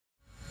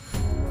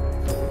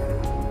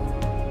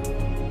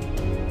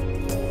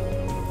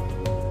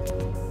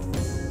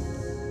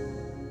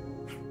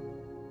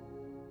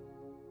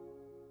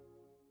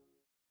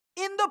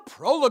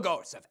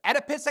Prologos of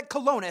Oedipus at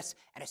Colonus.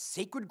 At a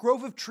sacred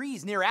grove of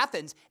trees near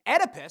Athens,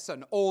 Oedipus,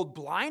 an old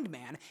blind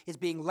man, is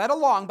being led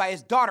along by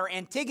his daughter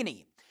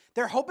Antigone.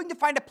 They're hoping to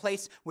find a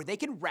place where they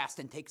can rest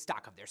and take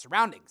stock of their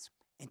surroundings.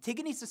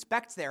 Antigone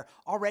suspects they're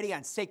already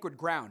on sacred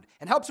ground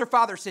and helps her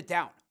father sit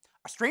down.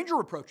 A stranger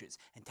approaches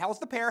and tells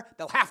the pair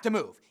they'll have to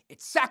move.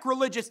 It's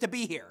sacrilegious to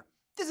be here.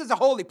 This is a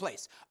holy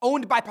place,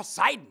 owned by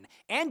Poseidon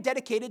and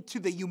dedicated to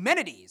the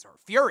Eumenides, or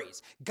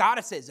Furies,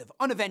 goddesses of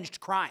unavenged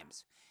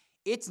crimes.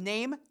 Its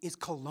name is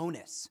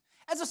Colonus.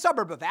 As a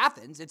suburb of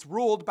Athens, it's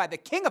ruled by the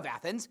king of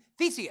Athens,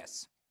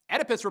 Theseus.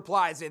 Oedipus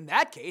replies in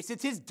that case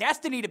it's his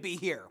destiny to be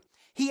here.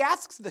 He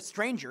asks the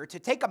stranger to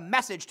take a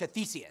message to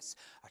Theseus.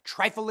 A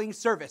trifling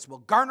service will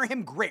garner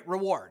him great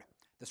reward.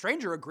 The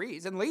stranger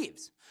agrees and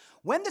leaves.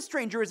 When the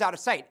stranger is out of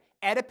sight,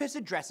 Oedipus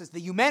addresses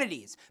the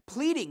Eumenides,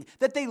 pleading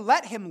that they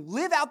let him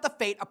live out the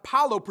fate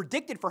Apollo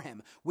predicted for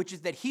him, which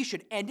is that he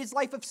should end his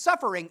life of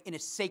suffering in a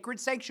sacred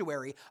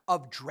sanctuary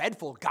of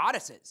dreadful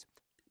goddesses.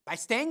 By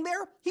staying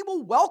there, he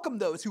will welcome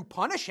those who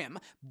punish him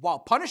while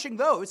punishing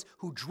those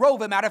who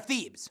drove him out of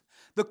Thebes.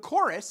 The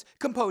chorus,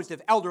 composed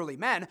of elderly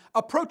men,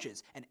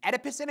 approaches, and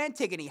Oedipus and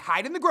Antigone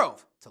hide in the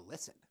grove to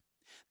listen.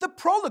 The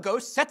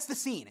Prologos sets the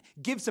scene,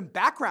 gives some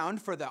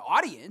background for the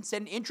audience,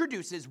 and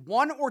introduces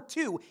one or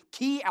two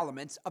key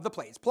elements of the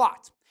play's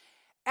plot.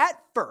 At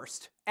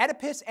first,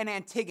 Oedipus and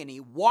Antigone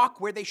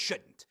walk where they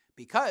shouldn't.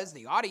 Because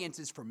the audience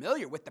is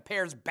familiar with the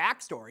pair's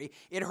backstory,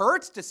 it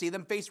hurts to see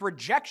them face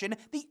rejection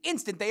the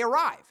instant they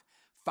arrive.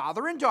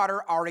 Father and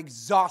daughter are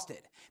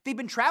exhausted. They've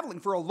been traveling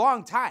for a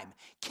long time.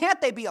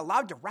 Can't they be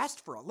allowed to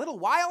rest for a little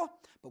while?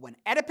 But when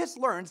Oedipus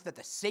learns that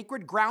the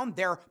sacred ground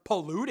they're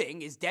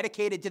polluting is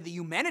dedicated to the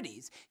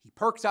Eumenides, he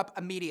perks up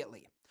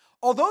immediately.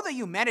 Although the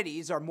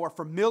Eumenides are more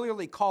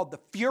familiarly called the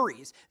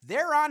Furies,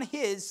 they're on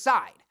his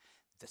side.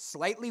 The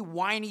slightly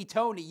whiny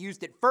tone he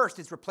used at first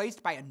is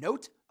replaced by a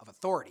note of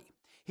authority.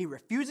 He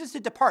refuses to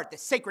depart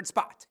this sacred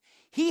spot.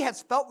 He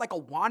has felt like a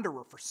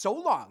wanderer for so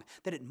long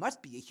that it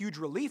must be a huge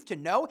relief to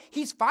know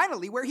he's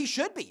finally where he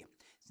should be.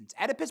 Since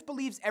Oedipus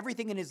believes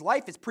everything in his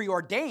life is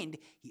preordained,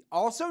 he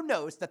also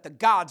knows that the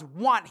gods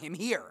want him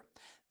here.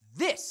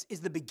 This is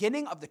the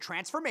beginning of the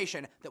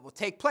transformation that will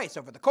take place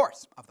over the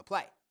course of the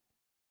play.